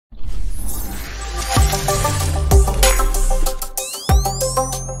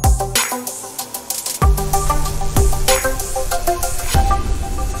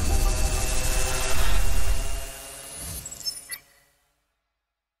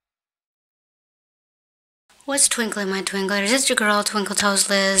What's twinkling my twinklers? It's your girl Twinkle Toes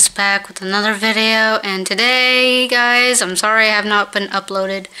Liz back with another video, and today guys, I'm sorry I have not been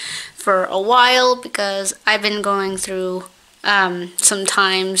uploaded for a while because I've been going through some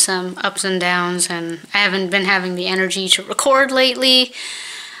ups and downs, and I haven't been having the energy to record lately.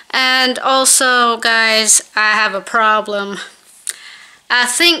 And also guys, I have a problem. I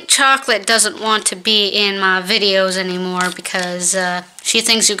think Chocolate doesn't want to be in my videos anymore because she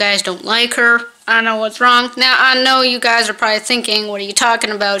thinks you guys don't like her. I don't know what's wrong. Now, I know you guys are probably thinking, what are you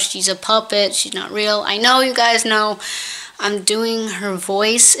talking about? She's a puppet. She's not real. I know you guys know I'm doing her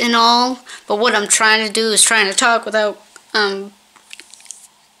voice and all, but what I'm trying to do is trying to talk without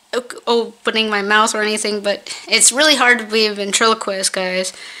opening my mouth or anything, but it's really hard to be a ventriloquist,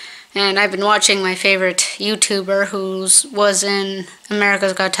 guys. And I've been watching my favorite YouTuber who was in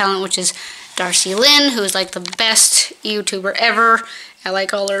America's Got Talent, which is Darcy Lynn, who's like the best YouTuber ever. I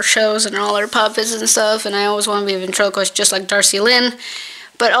like all her shows and all her puppets and stuff, and I always want to be a ventriloquist just like Darcy Lynn.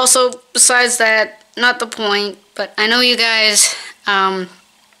 But also, besides that, not the point, but I know you guys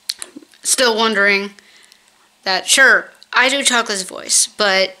still wondering that, sure, I do Chocolate's voice,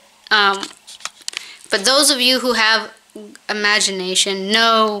 but those of you who have imagination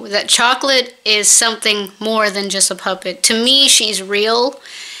know that Chocolate is something more than just a puppet. To me, she's real,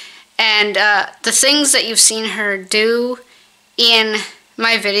 and the things that you've seen her do in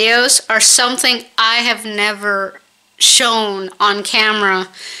my videos are something I have never shown on camera.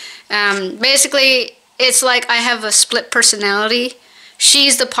 Basically, it's like I have a split personality.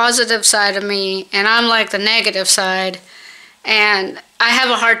 She's the positive side of me, and I'm like the negative side, and I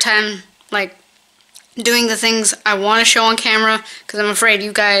have a hard time like doing the things I want to show on camera because I'm afraid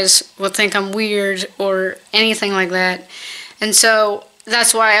you guys will think I'm weird or anything like that. And so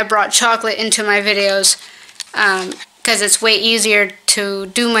that's why I brought Chocolate into my videos, because it's way easier to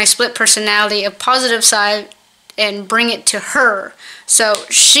do my split personality, a positive side, and bring it to her. So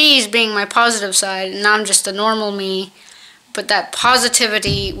she's being my positive side and I'm just a normal me, but that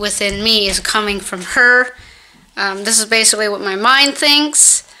positivity within me is coming from her. This is basically what my mind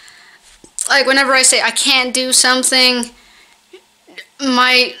thinks. Like, whenever I say I can't do something,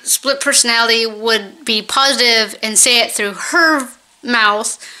 my split personality would be positive and say it through her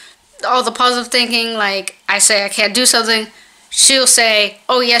mouth. All the positive thinking, like, I say I can't do something, she'll say,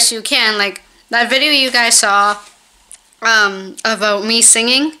 oh yes you can. Like, that video you guys saw about me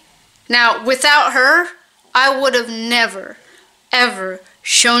singing. Now, without her, I would have never, ever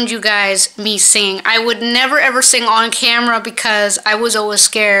shown you guys me singing. I would never ever sing on camera because I was always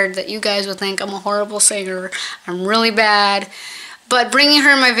scared that you guys would think I'm a horrible singer. I'm really bad. But bringing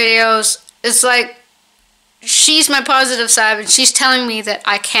her in my videos, it's like she's my positive side, and she's telling me that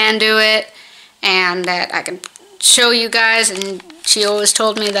I can do it and that I can show you guys, and she always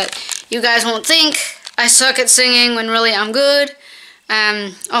told me that you guys won't think I suck at singing when really I'm good.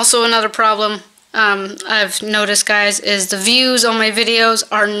 Also, another problem I've noticed, guys, is the views on my videos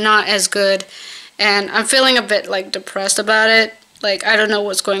are not as good, and I'm feeling a bit like depressed about it. Like, I don't know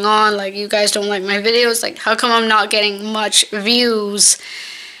what's going on. Like, you guys don't like my videos. Like, how come I'm not getting much views?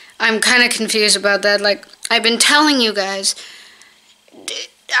 I'm kind of confused about that. Like, I've been telling you guys,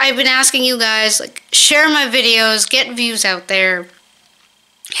 I've been asking you guys, like, share my videos, get views out there,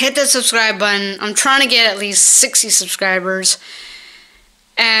 hit the subscribe button. I'm trying to get at least 60 subscribers,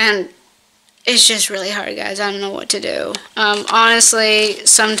 and it's just really hard, guys. I don't know what to do. Honestly,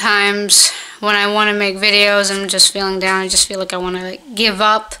 sometimes when I want to make videos, I'm just feeling down. I just feel like I want to like give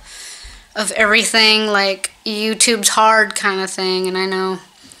up of everything. Like, YouTube's hard kind of thing, and I know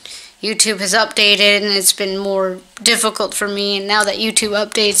YouTube has updated and it's been more difficult for me. And now that YouTube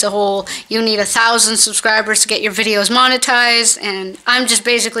updates a whole, you need 1,000 subscribers to get your videos monetized, and I'm just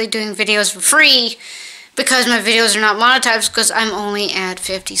basically doing videos for free because my videos are not monetized because I'm only at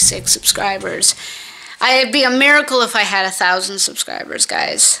 56 subscribers. It'd be a miracle if I had 1,000 subscribers,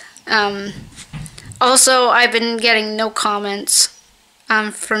 guys. Also, I've been getting no comments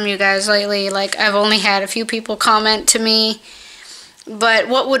from you guys lately. Like, I've only had a few people comment to me. But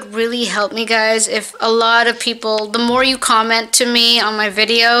what would really help me, guys, if a lot of people, the more you comment to me on my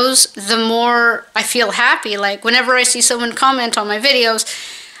videos, the more I feel happy. Like, whenever I see someone comment on my videos,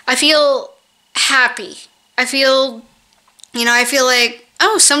 I feel happy. I feel, I feel like,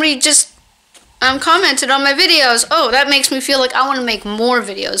 oh, somebody just commented on my videos. Oh, that makes me feel like I want to make more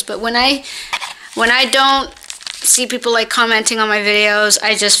videos. But when I don't see people like commenting on my videos,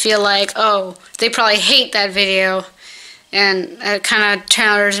 I just feel like, oh, they probably hate that video, and it kind of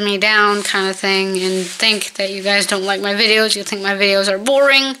tears me down kind of thing, and think that you guys don't like my videos. You think my videos are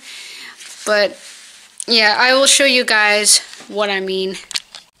boring. But yeah, I will show you guys what I mean.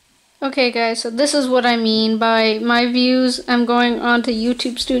 Okay guys, so this is what I mean by my views. I'm going on to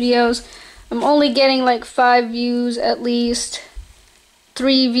YouTube Studios. I'm only getting like 5 views at least.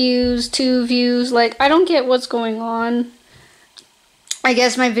 3 views, 2 views. Like, I don't get what's going on. I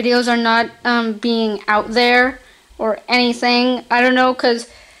guess my videos are not being out there or anything. I don't know, because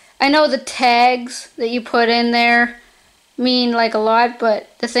I know the tags that you put in there mean like a lot,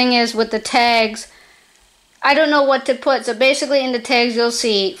 but the thing is with the tags, I don't know what to put. So basically in the tags you'll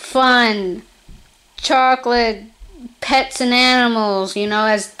see fun, chocolate, pets and animals, you know,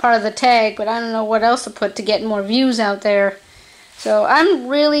 as part of the tag, but I don't know what else to put to get more views out there. So I'm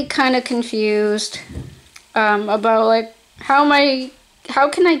really kind of confused about like how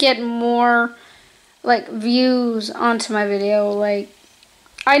can I get more like views onto my video. Like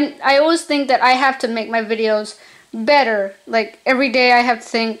I always think that I have to make my videos better. Like every day I have to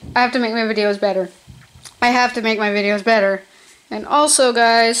think I have to make my videos better. I have to make my videos better. And also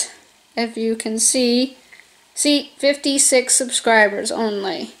guys, if you can see 56 subscribers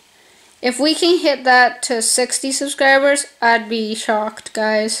only. If we can hit that to 60 subscribers, I'd be shocked,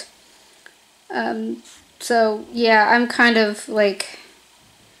 guys. So yeah, I'm kind of like,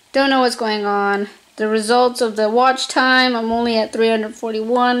 don't know what's going on. The results of the watch time, I'm only at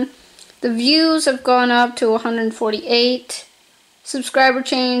 341. The views have gone up to 148. Subscriber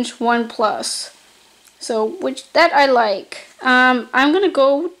change 1+. So, which that I like. I'm gonna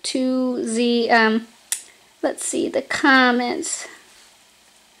go to the let's see, the comments.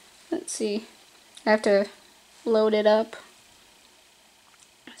 Let's see. I have to load it up.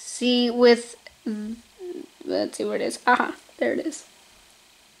 See with, let's see where it is. Aha, there it is.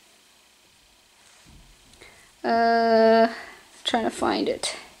 Trying to find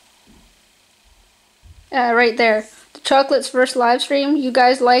it. Right there. The Chocolate's first live stream. You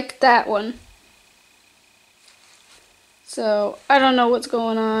guys liked that one. So, I don't know what's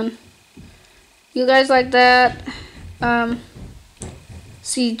going on. You guys like that?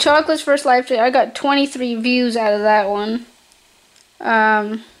 See, Chocolate's first live stream, I got 23 views out of that one.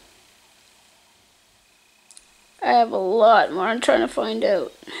 I have a lot more I'm trying to find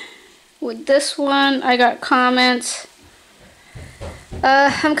out. With this one, I got comments.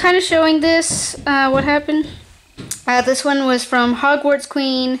 I'm kind of showing this, what happened. This one was from Hogwarts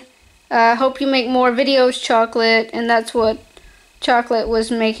Queen. Hope you make more videos, Chocolate. And that's what Chocolate was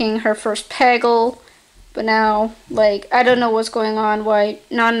making her first Peggle. But now, like, I don't know what's going on, why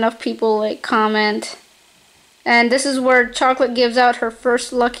not enough people, like, comment. And this is where Chocolate gives out her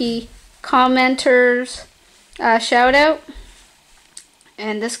first lucky commenters shout out.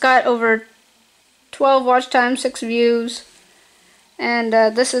 And this got over 12 watch time, 6 views. And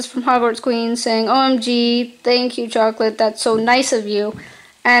this is from Hogwarts Queen saying, OMG, thank you, Chocolate, that's so nice of you.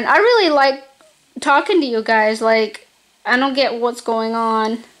 And I really like talking to you guys. Like, I don't get what's going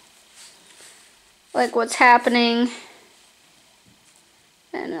on. Like what's happening.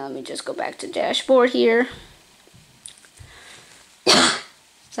 And let me just go back to dashboard here.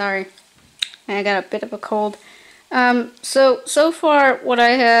 Sorry, I got a bit of a cold. So far what I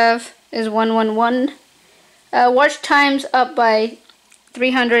have is 111. Watch time's up by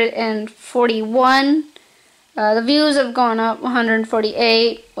 341. The views have gone up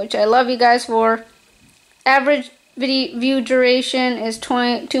 148, which I love you guys for. Average video view duration is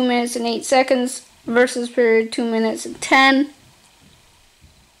 2 minutes and 8 seconds. Versus period 2 minutes and 10.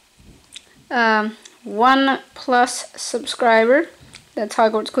 1+ subscriber. That's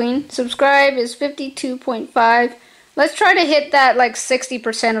Hogwarts Queen. Subscribe is 52.5. Let's try to hit that like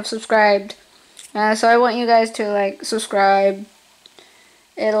 60% of subscribed. So I want you guys to like subscribe.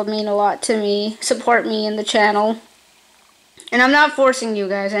 It'll mean a lot to me. Support me in the channel. And I'm not forcing you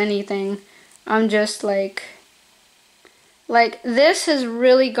guys anything. I'm just like this has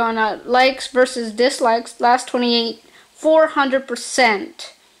really gone up. Likes versus dislikes, last 28,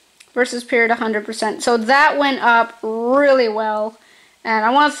 400% versus period 100%. So that went up really well. And I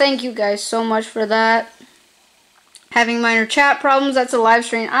want to thank you guys so much for that. Having minor chat problems, that's a live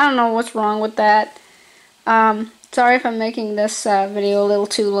stream. I don't know what's wrong with that. Sorry if I'm making this video a little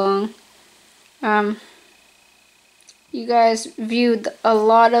too long. You guys viewed a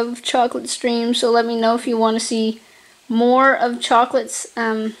lot of Chocolate streams, so let me know if you want to see more of Chocolate's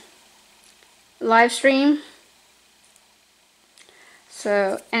live stream.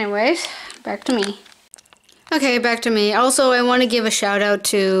 So anyways, back to me. Okay, back to me. Also, I want to give a shout out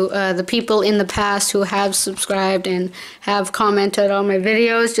to the people in the past who have subscribed and have commented on my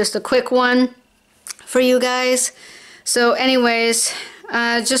videos. Just a quick one for you guys. So anyways,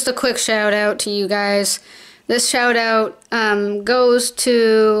 just a quick shout out to you guys. This shout out goes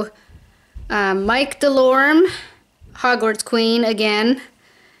to Mike Delorme, Hogwarts Queen again,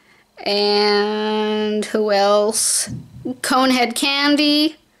 and who else? Conehead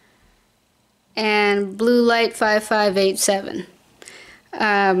Candy, and Blue Light 5587.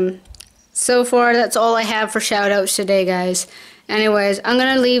 So far, that's all I have for shoutouts today, guys. Anyways, I'm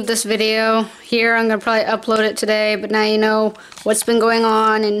going to leave this video here. I'm going to probably upload it today, but now you know what's been going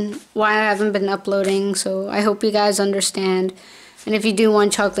on and why I haven't been uploading, so I hope you guys understand. And if you do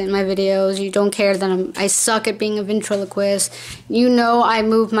want chocolate in my videos, you don't care that I suck at being a ventriloquist. You know I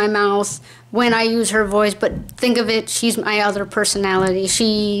move my mouth when I use her voice, but think of it, she's my other personality.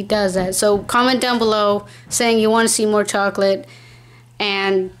 She does that. So comment down below saying you want to see more chocolate,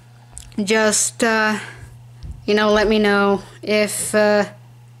 and just, you know, let me know if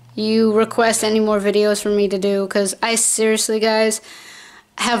you request any more videos for me to do, because I seriously, guys,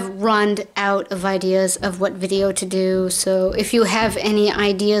 have run out of ideas of what video to do. So if you have any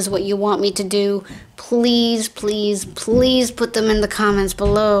ideas what you want me to do, please, please, please put them in the comments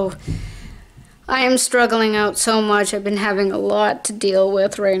below. I am struggling out so much. I've been having a lot to deal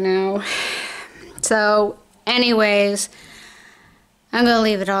with right now. So anyways, I'm gonna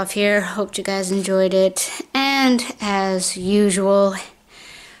leave it off here. Hope you guys enjoyed it, and as usual,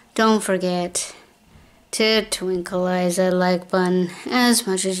 don't forget to twinkleize that like button as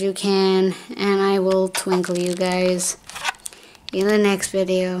much as you can, and I will twinkle you guys in the next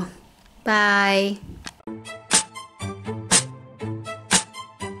video. Bye.